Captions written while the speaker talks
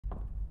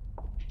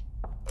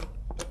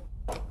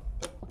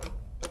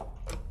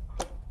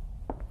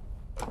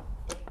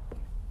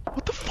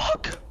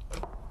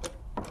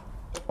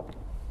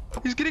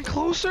He's getting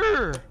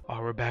closer!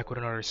 Oh, we're back with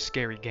another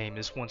scary game.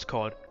 This one's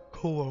called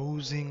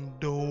Closing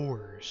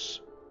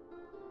Doors.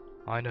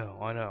 I know.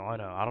 I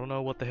don't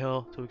know what the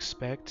hell to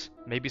expect.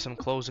 Maybe some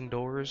closing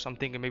doors. I'm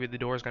thinking maybe the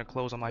door is gonna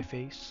close on my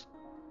face.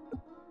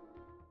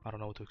 I don't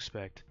know what to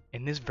expect.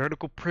 In this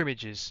vertical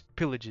primages,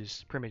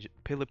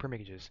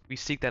 we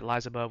seek that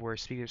lies above where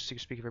speakers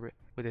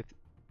with it,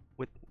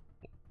 with.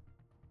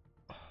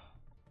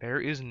 There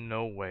is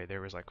no way.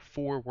 There was like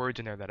 4 words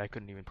in there that I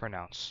couldn't even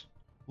pronounce.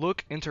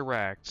 Look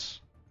interacts.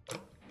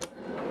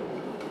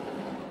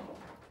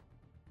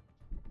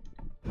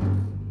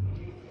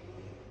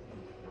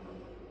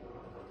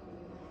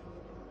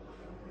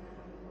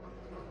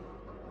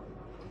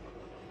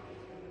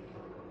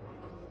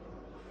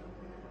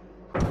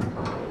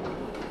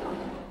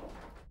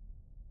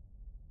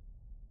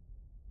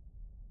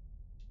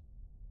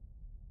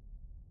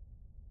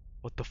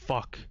 What the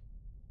fuck?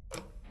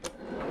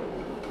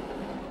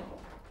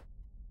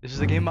 This is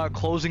a game about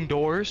closing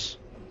doors?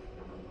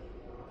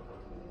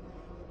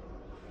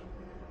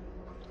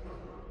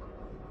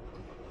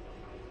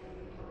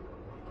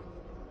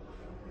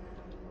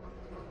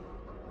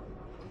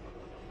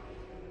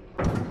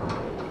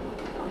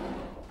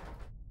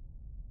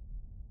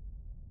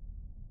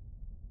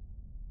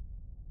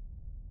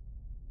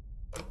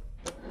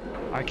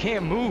 I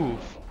can't move.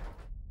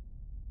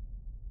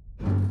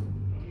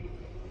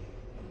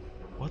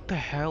 What the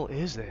hell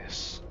is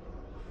this?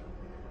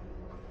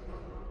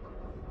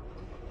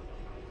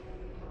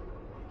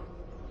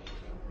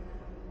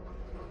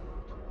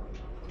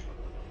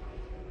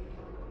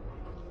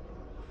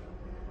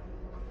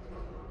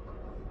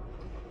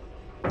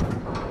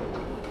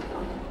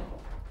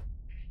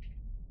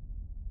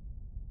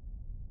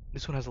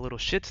 This one has a little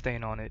shit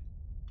stain on it.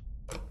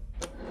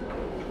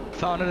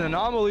 Found an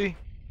anomaly.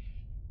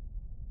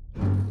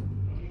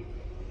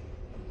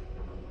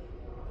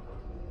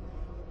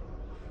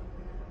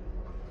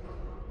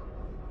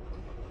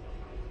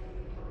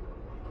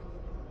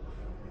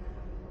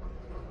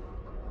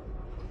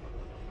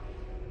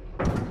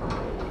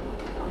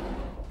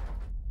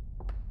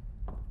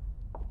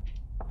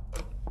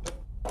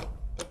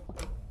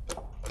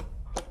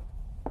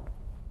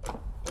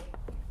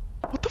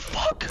 What the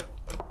fuck?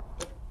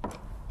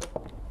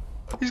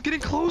 He's getting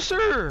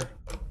closer.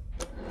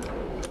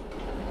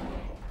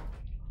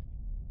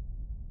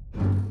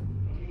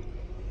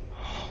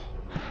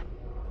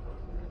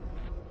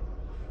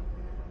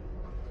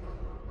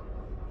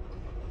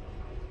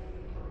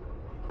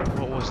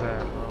 What was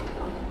that, bro?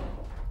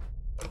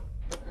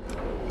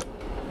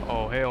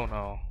 Oh, hell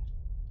no.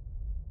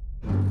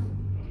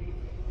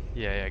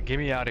 Yeah, get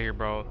me out of here,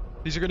 bro.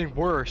 These are getting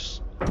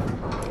worse.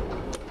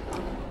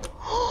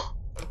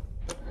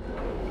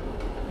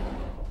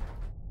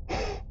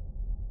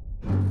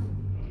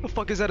 The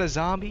fuck is that, a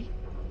zombie?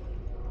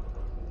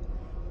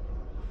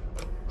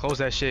 Close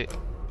that shit.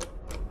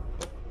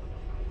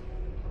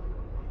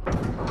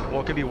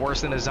 What could be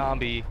worse than a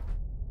zombie?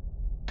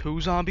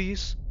 2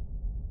 zombies?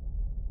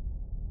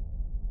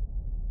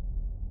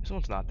 This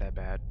one's not that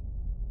bad.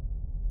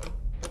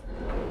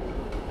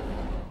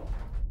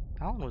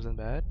 That one wasn't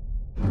bad.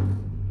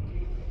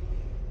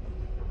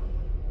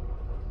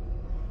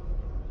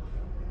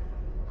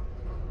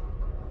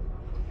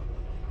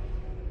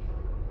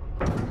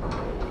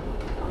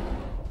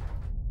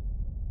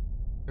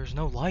 There's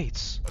no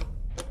lights.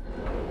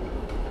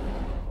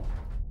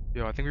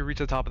 Yo, I think we reached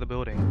the top of the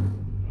building.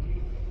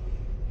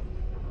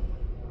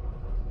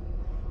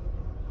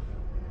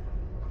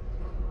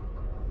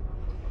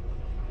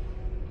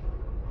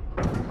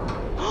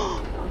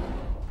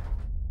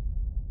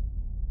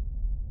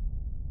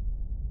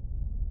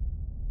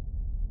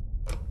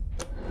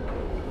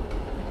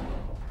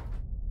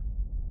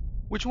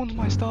 Which one's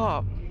my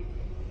stop?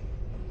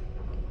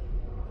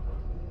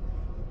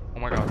 Oh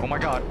my god, oh my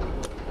god.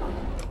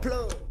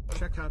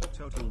 Check out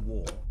Total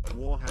War,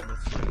 Warhammer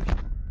 3.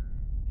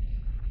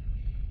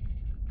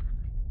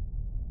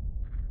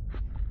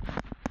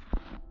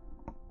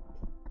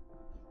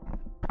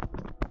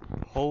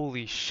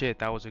 Holy shit,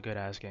 that was a good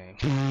ass game.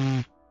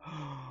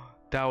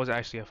 That was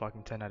actually a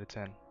fucking 10 out of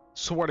 10.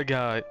 Swear to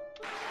God.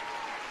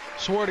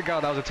 Swear to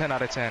God, that was a 10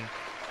 out of 10.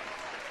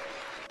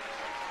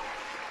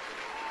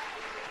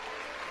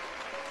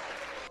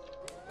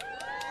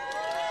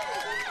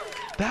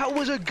 That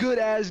was a good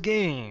ass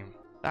game.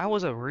 That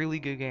was a really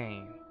good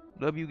game.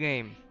 W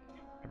game.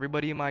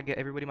 Everybody in my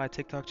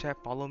TikTok chat,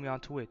 follow me on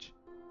Twitch.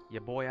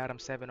 Your boy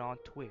Adam7 on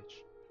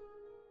Twitch.